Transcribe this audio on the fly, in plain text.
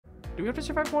Do we have to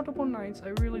survive multiple nights? I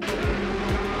really don't.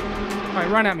 Alright,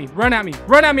 run at me. Run at me.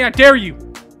 Run at me. I dare you.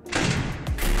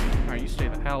 Alright, you stay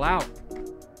the hell out.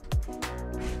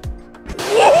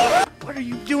 What are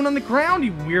you doing on the ground,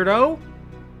 you weirdo?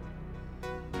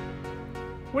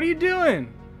 What are you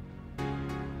doing?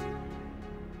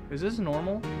 Is this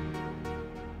normal?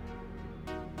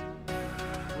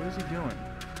 What is he doing?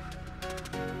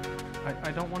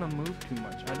 I don't want to move too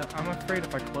much. I'm afraid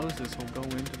if I close this, he'll go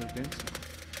into the vents.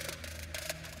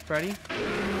 Freddy?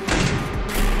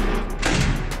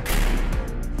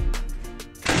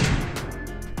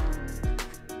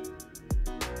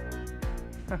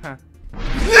 Haha.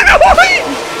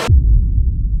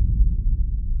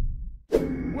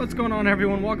 What's going on,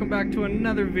 everyone? Welcome back to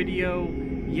another video.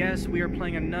 Yes, we are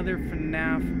playing another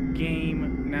FNAF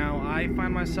game. Now, I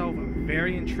find myself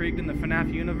very intrigued in the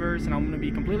FNAF universe, and I'm going to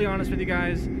be completely honest with you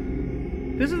guys.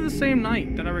 This is the same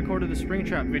night that I recorded the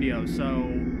Springtrap video, so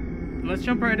let's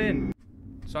jump right in.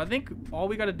 So I think all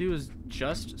we got to do is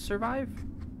just survive.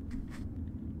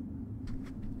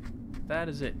 That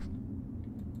is it.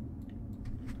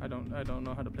 I don't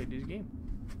know how to play this game.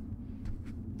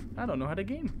 I don't know how to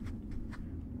game.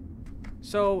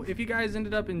 So if you guys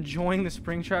ended up enjoying the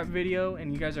Springtrap video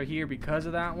and you guys are here because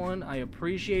of that one, I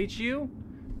appreciate you.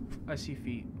 I see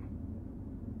feet.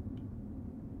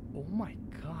 Oh my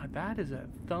god, that is a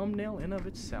thumbnail in of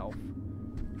itself.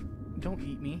 Don't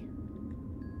eat me.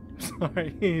 Sorry,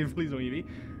 please don't eat me.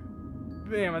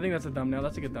 Bam, I think that's a thumbnail.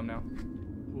 That's a good thumbnail.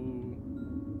 Ooh.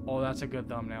 Oh, that's a good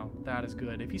thumbnail. That is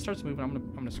good. If he starts moving,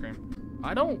 I'm gonna scream.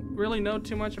 I don't really know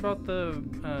too much about the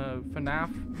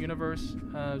FNAF universe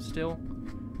still.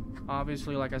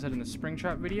 Obviously, like I said in the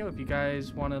Springtrap video, if you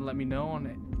guys want to let me know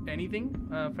on anything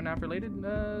FNAF related,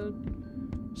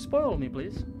 spoil me,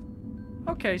 please.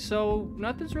 Okay, so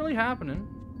nothing's really happening.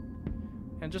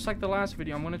 And just like the last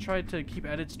video, I'm going to try to keep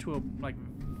edits to a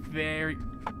very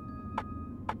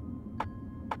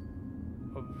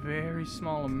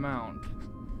small amount.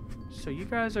 So you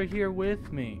guys are here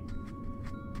with me.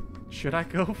 Should I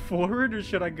go forward or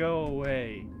should I go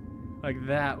away? Like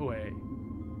that way.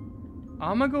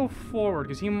 I'm gonna go forward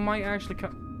because he might actually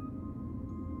come.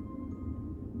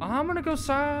 I'm gonna go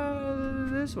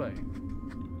this way.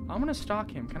 I'm gonna stalk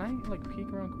him. Can I like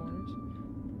peek around corners?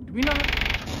 Do we not? What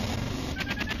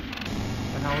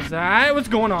the hell is that? What's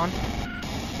going on?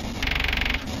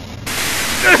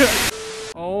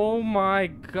 Oh my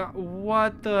god.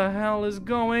 What the hell is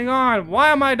going on? Why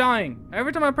am I dying?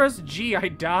 Every time I press G, I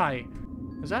die.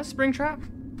 Is that Springtrap?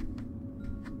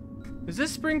 Is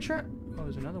this Springtrap? Oh,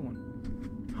 there's another one.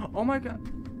 Oh my god.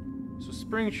 So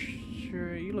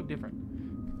Springtrap, you look different.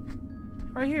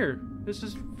 Right here. This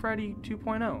is Freddy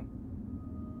 2.0.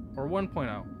 Or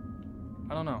 1.0.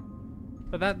 I don't know.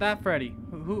 But that Freddy.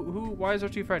 Why is there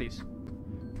two Freddys? I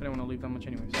didn't want to leave that much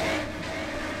anyways.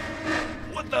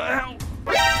 What the hell?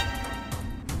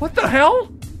 What the hell?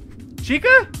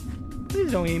 Chica?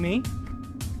 Please don't eat me.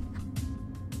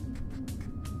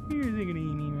 You're gonna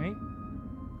eat me, right?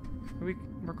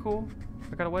 We're cool?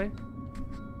 I got away?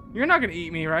 You're not gonna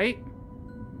eat me, right?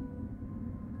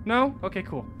 No? Okay,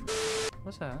 cool.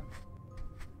 What's that?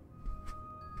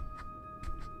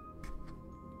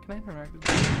 Can I interact with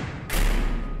this?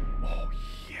 Oh,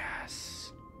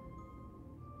 yes.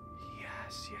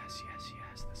 Yes.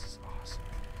 This is awesome.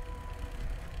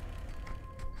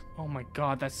 Oh my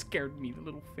god, that scared me. The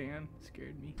little fan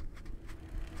scared me.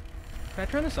 Can I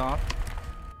turn this off?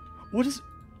 What is...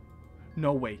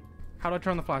 No way. How do I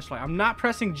turn on the flashlight? I'm not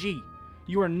pressing G.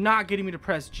 You are not getting me to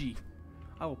press G.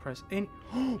 I will press any...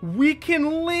 We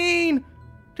can lean!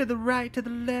 To the right, to the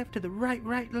left, to the right,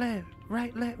 left.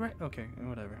 Right. Okay,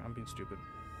 whatever. I'm being stupid.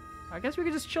 I guess we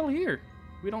could just chill here.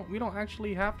 We don't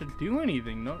actually have to do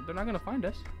anything. No, they're not gonna find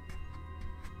us.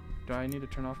 Do I need to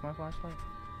turn off my flashlight?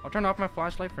 I'll turn off my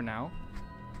flashlight for now.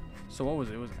 So what was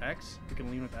it? It was X? We can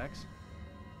lean with X.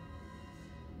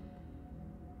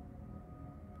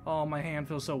 Oh, my hand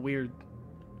feels so weird.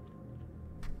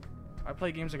 I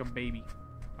play games like a baby.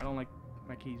 I don't like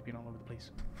my keys being all over the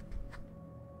place.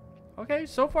 Okay,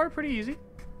 so far pretty easy.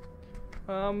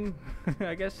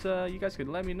 I guess you guys could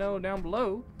let me know down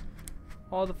below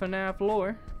all the FNAF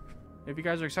lore. If you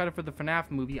guys are excited for the FNAF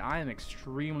movie, I am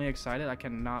extremely excited. I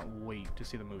cannot wait to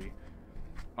see the movie.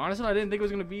 Honestly, I didn't think it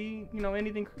was gonna be,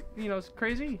 anything,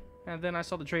 crazy. And then I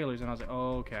saw the trailers and I was like,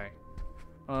 oh,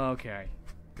 okay.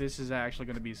 This is actually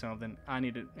going to be something. I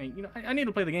need to, I need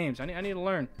to play the games. I need to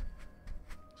learn.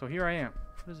 So here I am.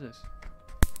 What is this?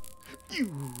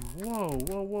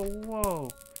 Whoa.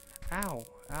 Ow.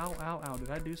 Did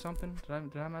I do something?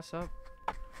 Did I mess up?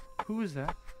 Who is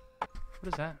that? What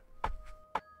is that?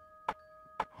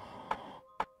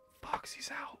 Fuck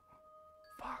Foxy's out.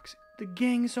 Fox, the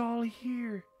gang's all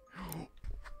here.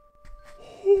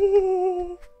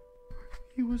 Oh,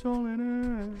 he was all in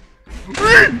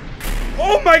it.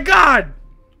 Oh my god!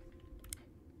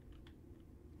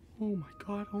 Oh my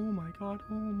god, oh my god,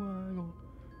 oh my god.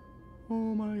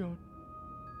 Oh my god.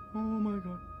 Oh my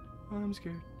god. I'm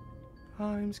scared.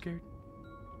 I'm scared.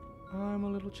 I'm a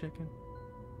little chicken.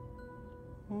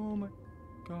 Oh my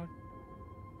god.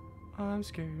 I'm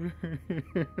scared.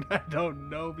 I don't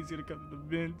know if he's gonna come to the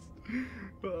vents.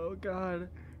 Oh god.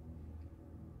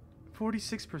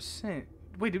 46%.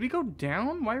 Wait, did we go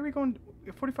down? Why are we going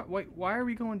 45? Wait, why are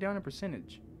we going down in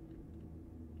percentage?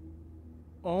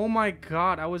 Oh my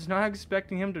god, I was not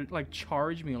expecting him to like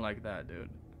charge me like that, dude.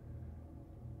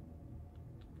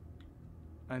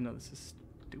 I know this is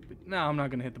stupid. No, I'm not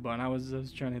gonna hit the button. I was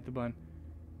trying to hit the button.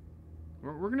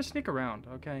 We're gonna sneak around,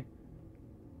 okay?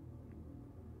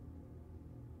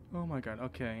 Oh my god,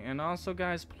 okay. And also,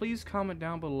 guys, please comment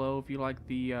down below if you like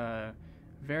the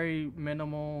very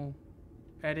minimal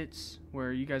edits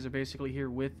where you guys are basically here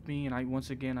with me. And once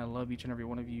again, I love each and every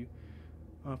one of you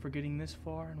for getting this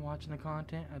far and watching the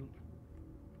content.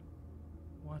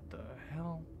 What the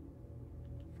hell?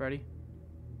 Freddy?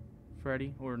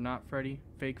 Freddy or not Freddy?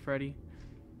 Fake Freddy?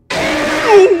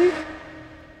 Oh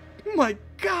my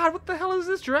god, what the hell is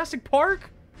this? Jurassic Park?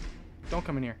 Don't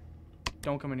come in here.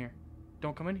 Don't come in here.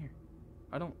 Don't come in here.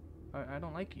 I don't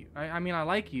like you. I mean, I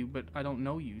like you, but I don't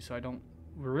know you, so I don't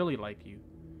really like you.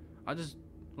 I just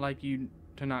like you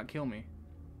to not kill me.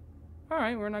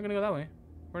 Alright, we're not gonna go that way.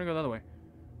 We're gonna go the other way.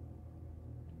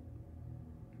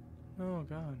 Oh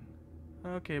god.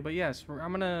 Okay, but yes,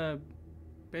 I'm gonna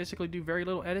basically do very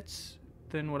little edits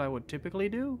than what I would typically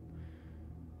do.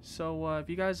 So if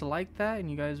you guys like that and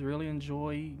you guys really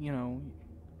enjoy, you know,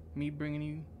 me bringing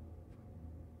you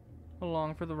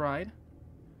along for the ride,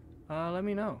 let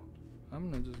me know. I'm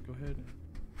gonna just go ahead and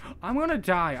I'm gonna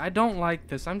die. I don't like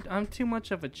this. I'm too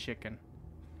much of a chicken.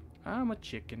 I'm a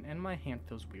chicken and my hand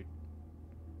feels weird.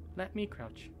 Let me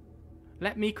crouch.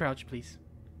 Let me crouch, please.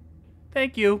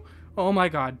 Thank you. Oh my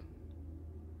god.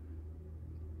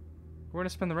 We're gonna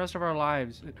spend the rest of our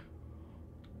lives.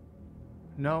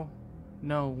 No,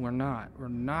 we're not. We're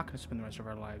not gonna spend the rest of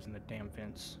our lives in the damn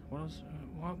fence.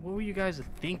 What were you guys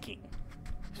thinking?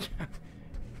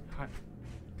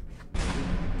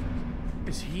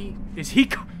 Is he?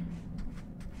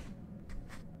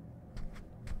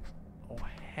 Oh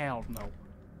hell no!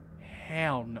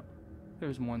 Hell no!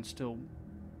 There's one still.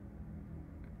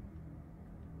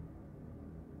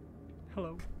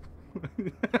 Hello.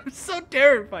 I'm so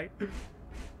terrified.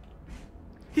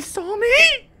 He saw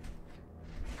me.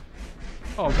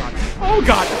 Oh god. Oh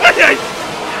god.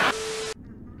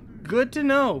 Good to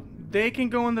know. They can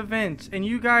go in the vents, and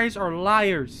you guys are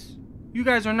liars. You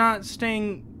guys are not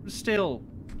staying still.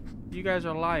 You guys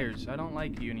are liars. I don't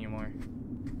like you anymore.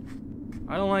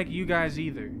 I don't like you guys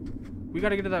either. We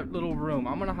gotta get to that little room.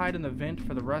 I'm gonna hide in the vent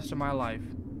for the rest of my life.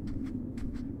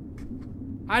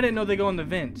 I didn't know they go in the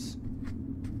vents.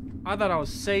 I thought I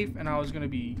was safe and I was gonna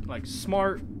be like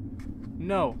smart.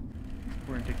 No.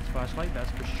 We're gonna take this flashlight,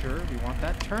 that's for sure. We want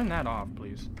that. Turn that off,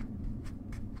 please.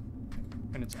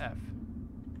 And it's F.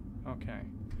 Okay.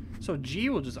 So G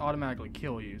will just automatically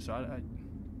kill you. So I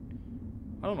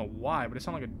don't know why, but it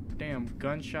sounded like a damn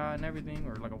gunshot and everything,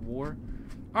 or like a war.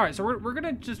 Alright, so we're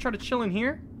gonna just try to chill in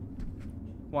here.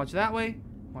 Watch that way.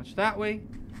 Watch that way.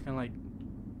 And like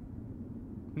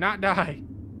not die.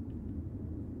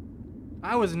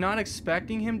 I was not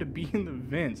expecting him to be in the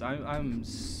vents. I'm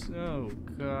so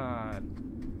god.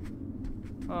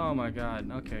 Oh my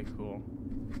god. Okay, cool.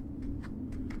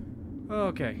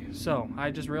 Okay, so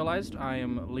I just realized I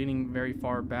am leaning very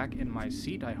far back in my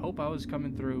seat. I hope I was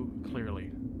coming through clearly.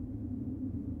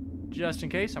 Just in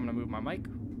case, I'm gonna move my mic.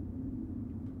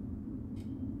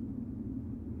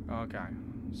 Okay,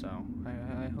 so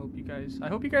I hope you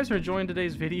guys are enjoying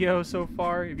today's video so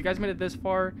far. If you guys made it this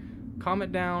far,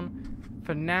 comment down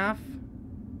FNAF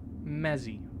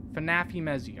Mezzy. FNAFy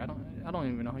Mezzy. I don't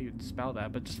even know how you'd spell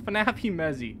that, but just FNAFy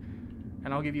Mezzy.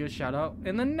 And I'll give you a shout out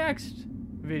in the next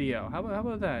video. How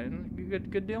about that?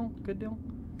 Good deal? Good deal?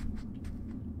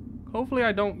 Hopefully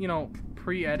I don't, you know,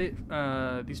 pre-edit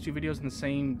these two videos in the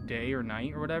same day or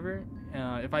night or whatever.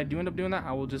 If I do end up doing that,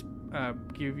 I will just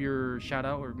give your shout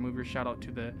out or move your shout out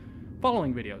to the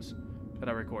following videos that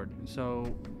I record.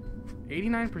 So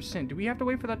 89%. Do we have to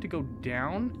wait for that to go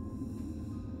down?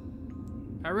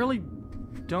 I really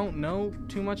don't know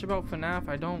too much about FNAF.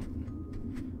 I don't.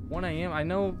 1 AM. I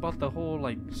know about the whole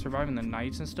like surviving the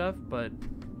nights and stuff, but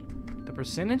the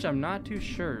percentage I'm not too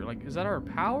sure. Like, is that our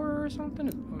power or something?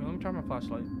 Okay, let me try my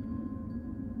flashlight.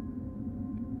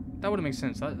 That wouldn't make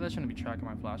sense. That shouldn't be tracking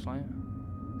my flashlight.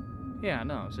 Yeah,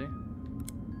 no, see?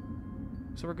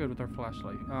 So we're good with our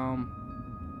flashlight.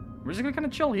 We're just gonna kind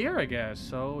of chill here, I guess.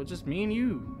 So it's just me and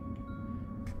you.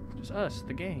 Just us,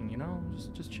 the gang, you know?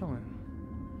 Just chilling.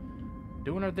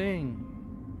 Doing our thing.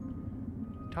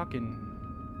 Talking.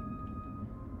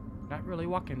 Not really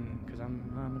walking, because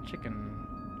I'm a chicken.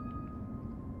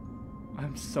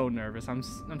 I'm so nervous. I'm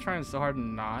trying so hard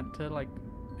not to, like,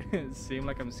 seem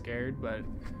like I'm scared, but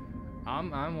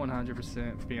I'm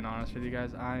 100% being honest with you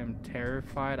guys. I am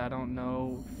terrified. I don't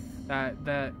know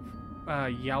that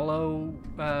yellow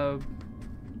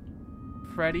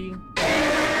Freddy.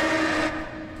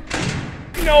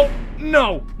 No.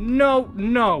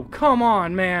 Come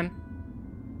on, man.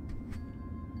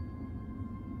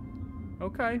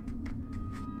 Okay.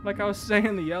 Like I was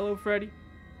saying, the yellow Freddy.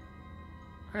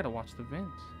 I gotta watch the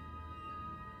vents.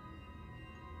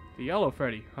 The yellow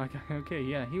Freddy. Okay,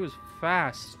 yeah, he was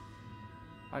fast.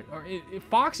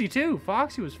 Foxy too.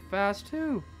 Foxy was fast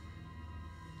too.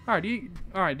 All right,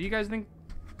 do you guys think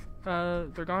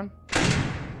they're gone?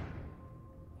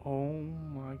 Oh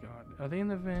my God, are they in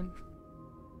the vent?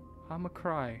 I'ma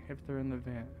cry if they're in the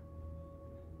vent.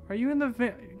 Are you in the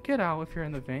vent? Get out if you're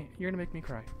in the vent. You're gonna make me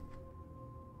cry.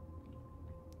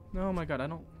 Oh my God,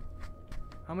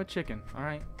 I'm a chicken, all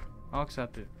right? I'll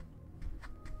accept it.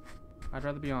 I'd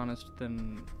rather be honest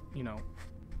than, you know,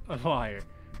 a liar.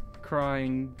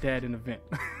 Crying dead in a vent.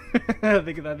 I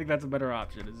think that's a better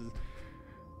option.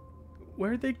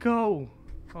 Where'd they go?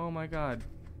 Oh my God.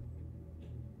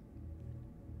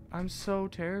 I'm so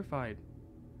terrified.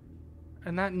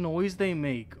 And that noise they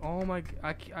make. Oh my,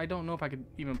 I don't know if I could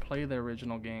even play the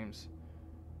original games.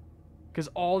 Because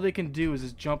all they can do is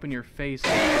just jump in your face.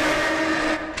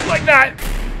 Like that!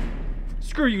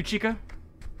 Screw you, Chica.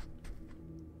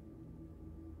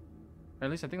 Or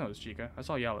at least I think that was Chica. I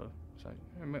saw yellow.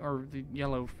 Or the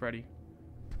yellow Freddy.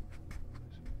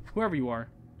 Whoever you are.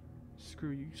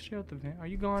 Screw you. Stay out the vent. Are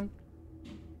you gone?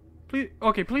 Please.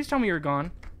 Okay, please tell me you're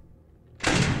gone.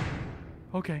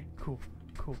 Okay, cool.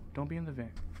 Don't be in the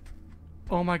vent.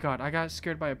 Oh my God, I got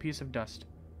scared by a piece of dust.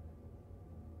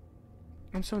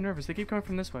 I'm so nervous. They keep coming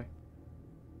from this way.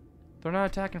 They're not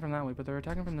attacking from that way, but they're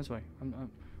attacking from this way. What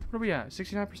are we at?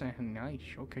 69%. Nice.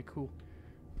 Okay, cool.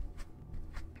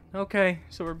 Okay,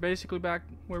 so we're basically back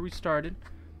where we started.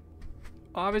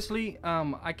 Obviously,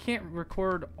 I can't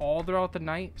record all throughout the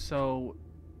night, so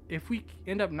if we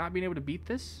end up not being able to beat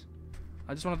this,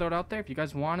 I just want to throw it out there. If you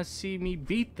guys want to see me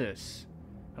beat this,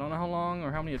 I don't know how long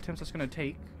or how many attempts that's going to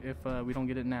take if we don't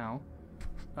get it now.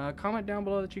 Comment down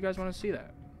below that you guys want to see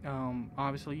that.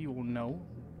 Obviously, you will know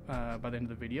by the end of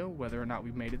the video whether or not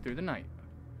we've made it through the night.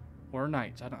 Or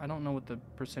nights. I don't know what the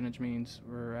percentage means.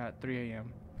 We're at 3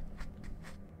 a.m.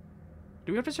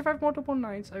 Do we have to survive multiple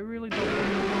nights? I really don't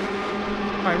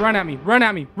know. Alright, run at me. Run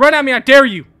at me. Run at me, I dare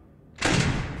you!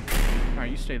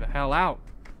 Alright, you stay the hell out.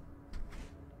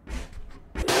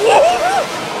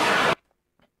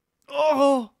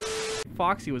 Oh!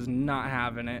 Foxy was not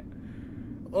having it.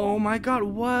 Oh my God,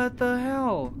 what the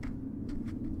hell?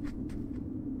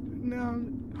 No.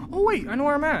 Oh wait, I know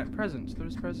where I'm at. Presents.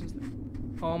 There's presents there.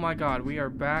 Oh my God, we are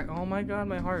back. Oh my God,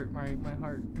 my heart. My heart.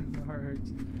 My heart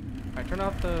hurts. Alright, turn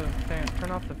off the fan.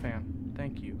 Turn off the fan.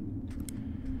 Thank you.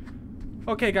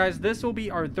 Okay, guys, this will be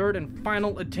our third and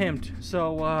final attempt.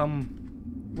 So,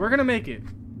 we're gonna make it.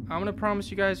 I'm gonna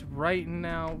promise you guys right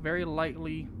now, very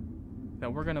lightly,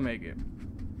 that we're gonna make it.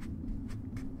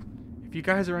 If you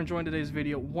guys are enjoying today's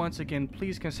video, once again,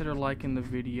 please consider liking the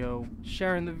video,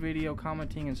 sharing the video,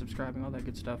 commenting, and subscribing, all that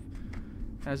good stuff.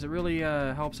 As it really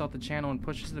helps out the channel and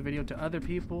pushes the video to other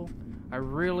people. I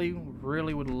really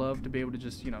would love to be able to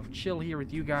just, you know, chill here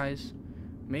with you guys.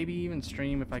 Maybe even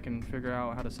stream if I can figure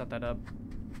out how to set that up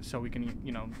so we can,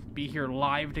 you know, be here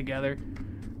live together.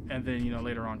 And then, you know,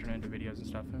 later on turn into videos and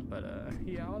stuff. But,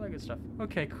 yeah, all that good stuff.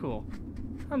 Okay, cool.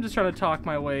 I'm just trying to talk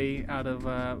my way out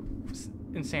of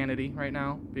insanity right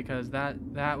now. Because that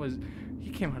was... He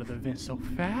came out of the vent so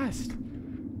fast.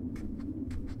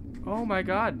 Oh my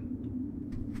God.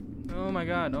 Oh my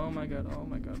God. Oh my God. Oh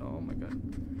my God. Oh my God.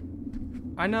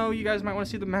 I know you guys might want to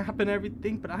see the map and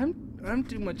everything, but I'm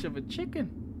too much of a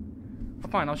chicken. Oh,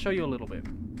 fine, I'll show you a little bit.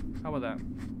 How about that?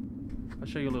 I'll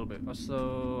show you a little bit.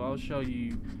 So I'll show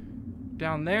you.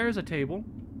 Down there is a table,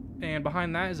 and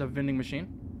behind that is a vending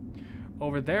machine.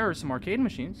 Over there are some arcade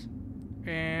machines,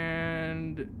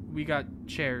 and we got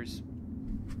chairs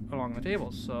along the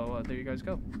tables. So there you guys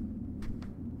go.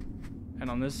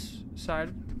 And on this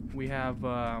side, we have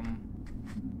as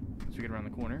we get around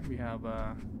the corner, we have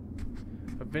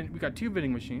we got two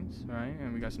vending machines, all right,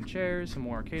 and we got some chairs, some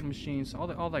more arcade machines, all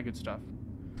that good stuff.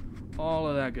 all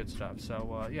of that good stuff.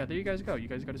 So yeah, there you guys go. You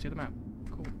guys got to see the map.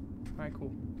 Cool. All right,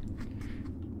 cool.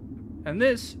 And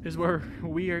this is where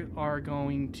we are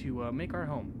going to make our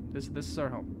home. This is our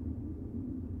home.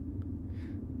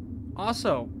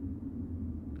 Also,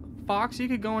 Foxy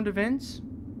could go into vents.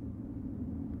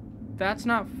 That's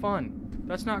not fun.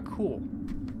 That's not cool.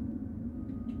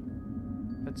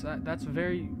 That's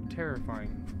very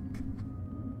terrifying.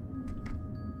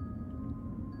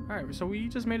 Alright, so we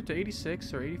just made it to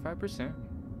 86 or 85%.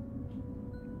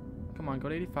 Come on, go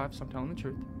to 85 so I'm telling the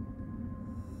truth.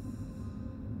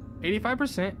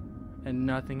 85% and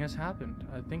nothing has happened.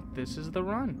 I think this is the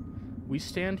run. We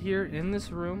stand here in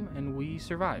this room and we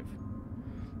survive.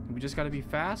 We just gotta be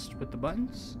fast with the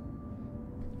buttons.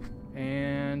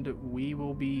 And we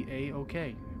will be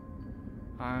a-okay.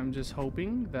 I'm just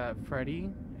hoping that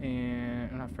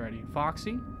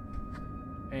Foxy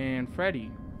and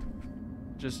Freddy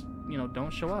just, you know, don't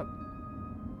show up.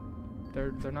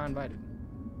 They're not invited.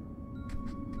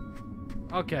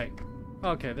 Okay.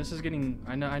 Okay, this is getting,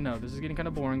 I know, this is getting kind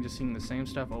of boring just seeing the same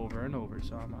stuff over and over,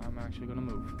 so I'm actually gonna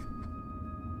move.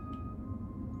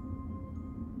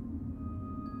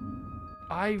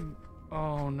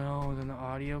 Oh no, then the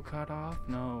audio cut off?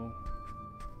 No.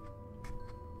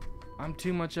 I'm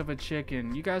too much of a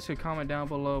chicken. You guys could comment down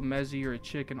below, Mezzy, you're a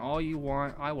chicken, all you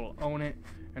want. I will own it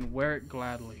and wear it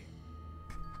gladly.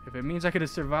 If it means I could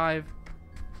survive,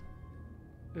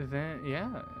 then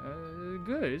yeah,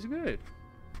 good, it's good.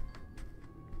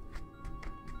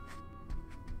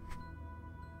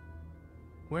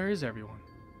 Where is everyone?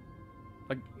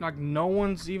 Like no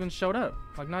one's even showed up.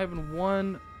 Like not even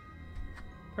one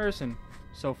person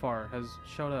so far has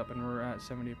showed up and we're at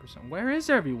 78%. Where is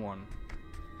everyone?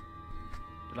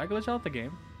 Did I glitch out the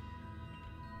game?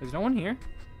 Is no one here?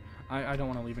 I don't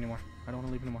want to leave anymore. I don't want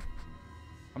to leave anymore.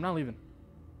 I'm not leaving.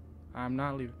 I'm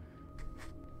not leaving.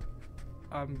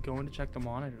 I'm going to check the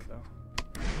monitor though.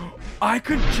 I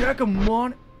could check a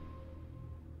monitor.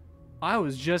 I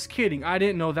was just kidding. I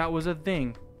didn't know that was a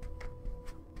thing.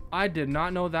 I did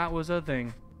not know that was a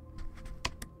thing.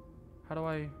 How do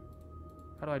I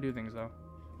do things though?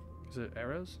 Is it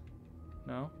arrows?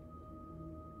 No.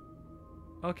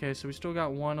 Okay, so we still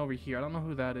got one over here. I don't know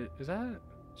who that is. Is that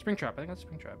Springtrap? I think that's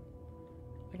Springtrap.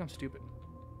 I think I'm stupid.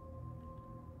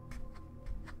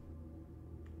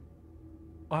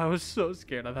 Oh, I was so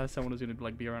scared. I thought someone was gonna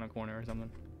like be around a corner or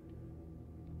something.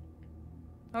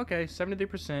 Okay,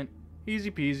 73%.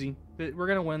 Easy peasy. We're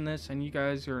gonna win this, and you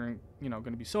guys are, you know,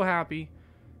 gonna be so happy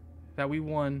that we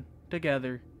won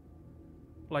together,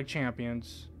 like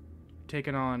champions,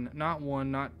 taking on not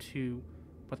one, not two,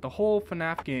 but the whole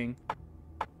FNAF gang.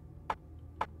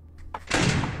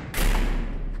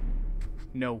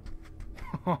 No.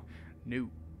 No.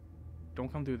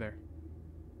 Don't come through there.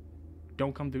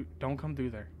 Don't come through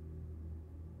there.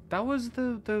 That was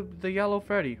the yellow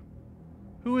Freddy.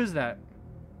 Who is that?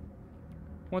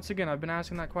 Once again, I've been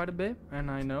asking that quite a bit, and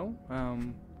I know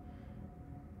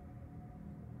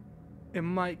it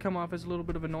might come off as a little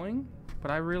bit of annoying,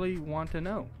 but I really want to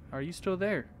know. Are you still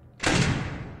there?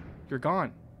 You're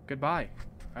gone. Goodbye.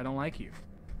 I don't like you.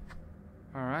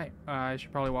 Alright, I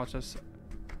should probably watch this.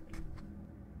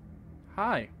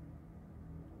 Hi.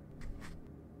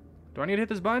 Do I need to hit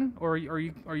this button, or are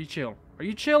you chill? Are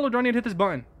you chill, or do I need to hit this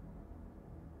button?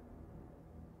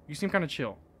 You seem kind of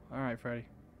chill. All right, Freddy.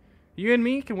 You and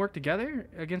me can work together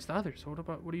against the others. So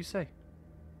what do you say,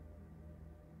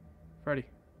 Freddy?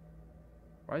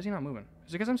 Why is he not moving?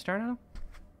 Is it because I'm staring at him?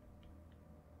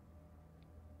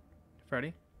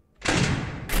 Freddy?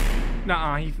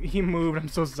 Nuh-uh, he moved. I'm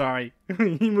so sorry.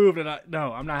 He moved, and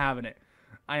no, I'm not having it.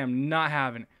 I am not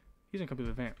having it. He's gonna come through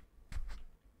the vent.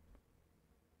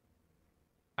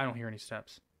 I don't hear any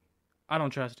steps. I don't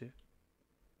trust it.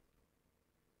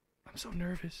 I'm so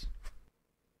nervous.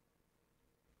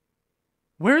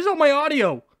 Where's all my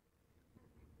audio?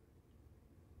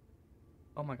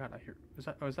 Oh my god, I hear.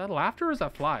 Is that laughter or is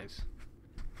that flies?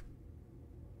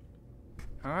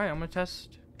 Alright, I'm gonna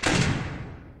test.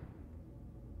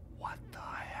 What the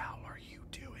hell are you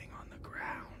doing on the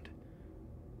ground?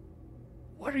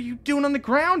 What are you doing on the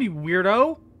ground, you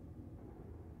weirdo?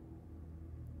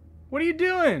 What are you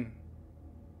doing?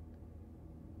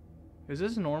 Is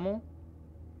this normal?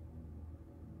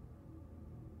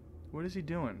 What is he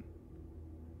doing?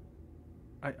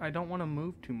 I don't want to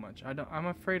move too much. I'm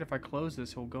afraid if I close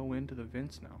this, he'll go into the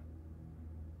vents now.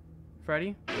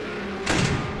 Freddy?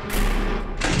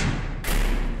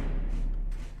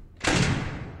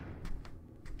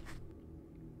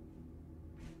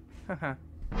 Haha.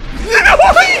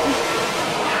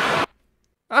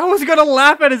 I was gonna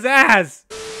laugh at his ass!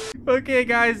 Okay,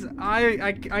 guys,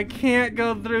 I can't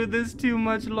go through this too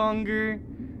much longer.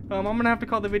 I'm gonna have to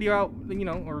call the video out, you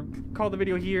know, or call the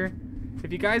video here.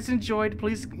 If you guys enjoyed,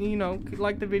 please, you know,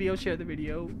 like the video, share the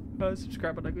video,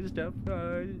 subscribe, all that good stuff.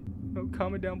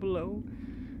 Comment down below.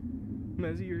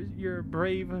 Mezzy, you're a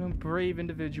brave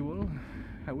individual.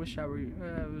 I wish I were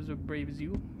was as brave as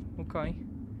you. Okay.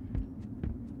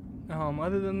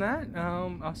 Other than that,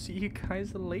 I'll see you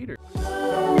guys later.